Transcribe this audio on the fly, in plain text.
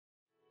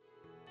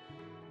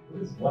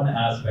What is one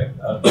aspect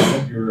of one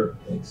of your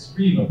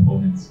extreme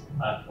opponents'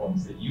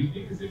 platforms that you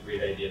think is a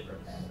great idea for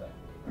Canada?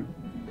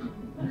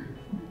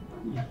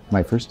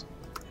 My first?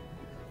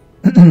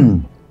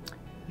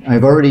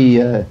 I've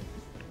already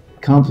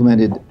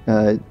complimented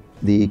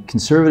the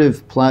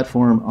Conservative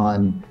platform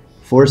on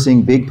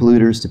forcing big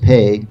polluters to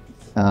pay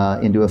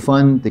into a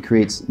fund that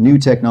creates new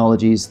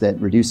technologies that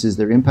reduces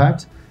their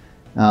impact.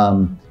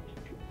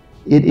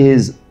 It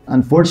is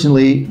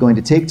unfortunately going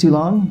to take too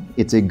long.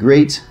 It's a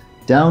great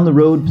down the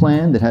road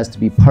plan that has to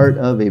be part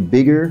of a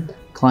bigger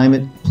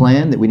climate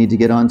plan that we need to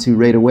get onto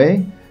right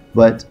away.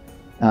 But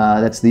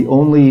that's the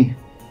only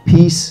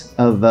piece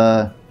of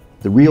the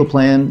real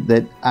plan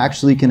that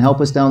actually can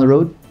help us down the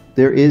road.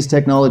 There is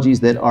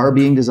technologies that are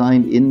being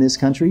designed in this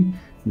country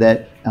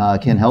that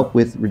can help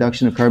with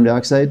reduction of carbon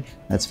dioxide.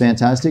 That's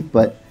fantastic,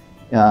 but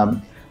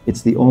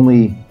it's the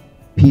only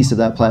piece of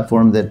that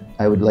platform that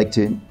I would like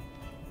to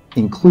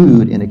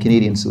include in a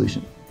Canadian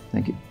solution.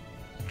 Thank you.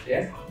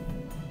 Yes?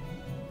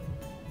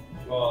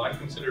 Well, I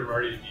consider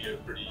Marty to be a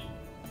pretty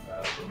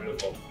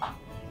formidable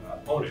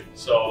opponent.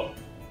 So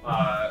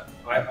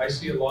I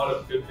see a lot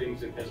of good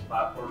things in his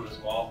platform as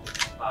well.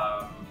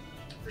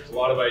 There's a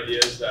lot of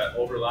ideas that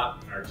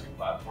overlap in our two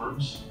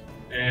platforms,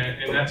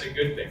 and that's a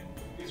good thing.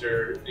 These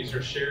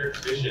are shared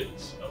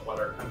visions of what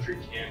our country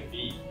can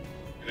be.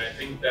 And I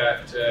think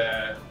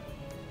that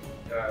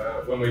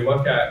when we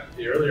look at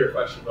the earlier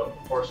question about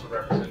proportional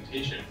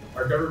representation,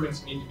 our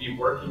governments need to be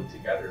working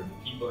together,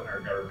 the people in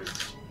our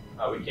governments.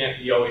 We can't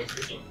be always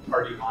picking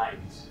party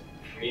lines.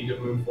 We need to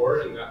move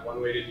forward, and that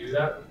one way to do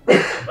that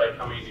is by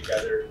coming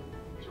together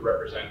to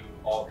represent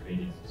all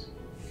Canadians.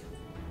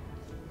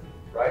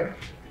 Right?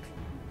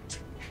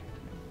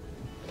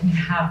 We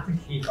have to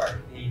keep our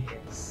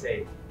Canadians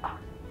safe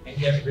and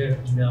get rid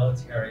of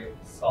military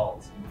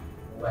assault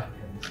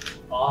weapons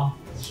off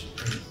the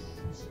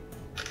streets.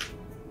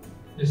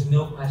 There's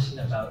no question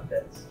about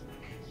this.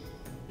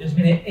 There's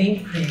been an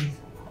increase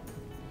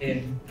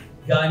in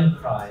gun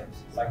crimes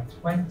by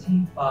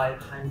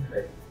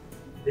 2,500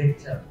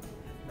 victims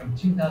from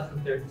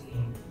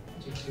 2013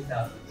 to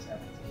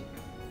 2017.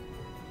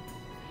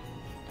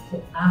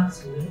 So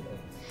absolutely,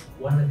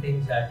 one of the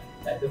things that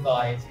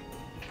divides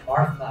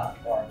our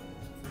platform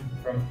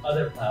from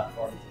other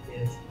platforms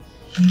is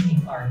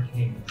keeping our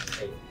Canadians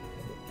safe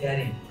and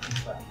getting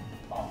these weapons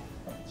off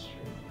of the street.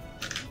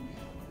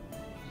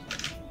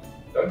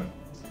 Doug?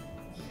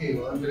 Okay,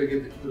 well, I'm going to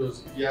give the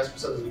kudos. If you ask for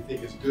something we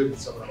think is good in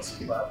someone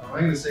else's platform, I'm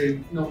going to say,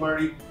 you know,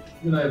 Marty,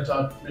 you and I have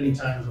talked many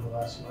times over the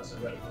last few months.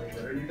 I've gotten to know you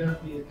better. You're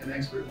definitely an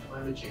expert in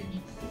climate change.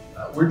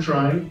 We're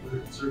trying. We're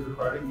the Conservative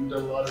Party. You've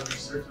done a lot of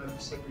research, and I've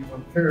just read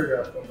one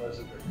paragraph from us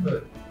if I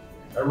could.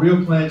 Our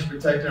real plan to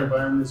protect our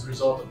environment is a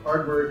result of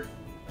hard work,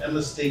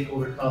 endless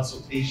stakeholder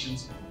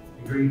consultations,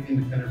 and great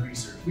independent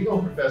research. We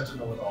don't profess to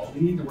know it all. We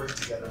need to work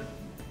together.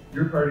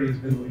 Your party has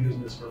been leaders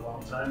in this for a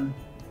long time.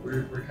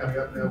 We're coming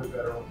up now. We've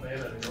got our own plan,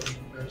 and I know you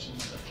mentioned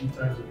a few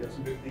times that we have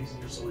some good things in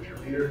here, so is your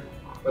leader.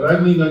 But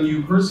I've leaned on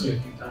you personally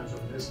a few times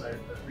over this, and I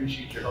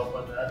appreciate your help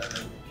on that, and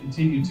I will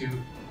continue to,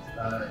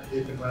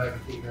 if and when I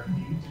became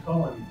MP, to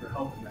call on you for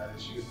help in that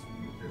issue if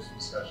there's some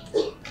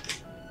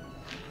discussions.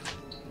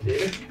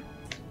 David?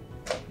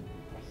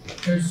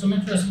 There's some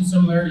interesting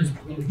similarities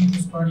between the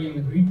People's Party and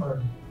the Green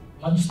Party.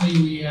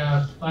 Obviously, we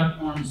have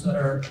platforms that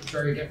are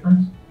very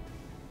different.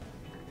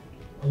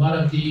 A lot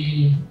of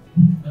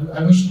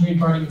I wish the Green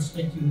Party would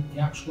stick to the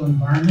actual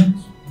environment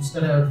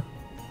instead of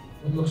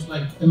what looks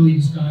like thinly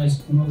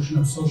disguised promotion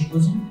of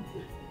socialism.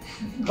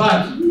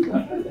 But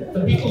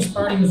the People's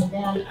Party was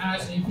formed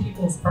as a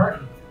People's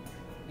Party.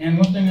 And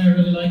one thing I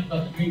really like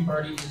about the Green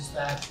Party is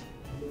that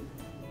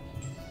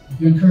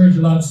you encourage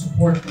a lot of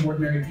support from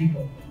ordinary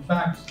people. In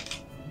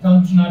fact, the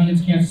television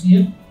audience can't see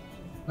it,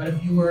 but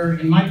if you were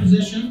in my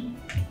position,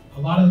 a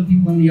lot of the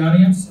people in the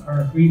audience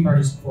are Green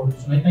Party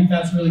supporters. And I think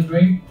that's really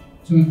great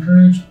to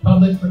encourage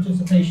public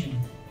participation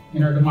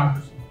in our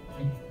democracy.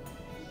 Thank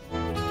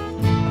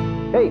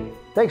you. Hey,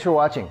 thanks for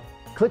watching.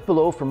 Click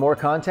below for more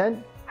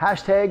content.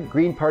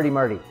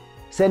 #GreenPartyMarty.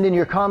 Send in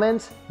your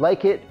comments,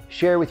 like it,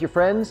 share with your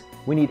friends.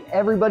 We need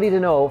everybody to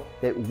know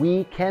that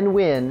we can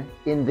win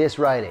in this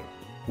riding.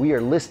 We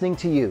are listening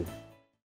to you.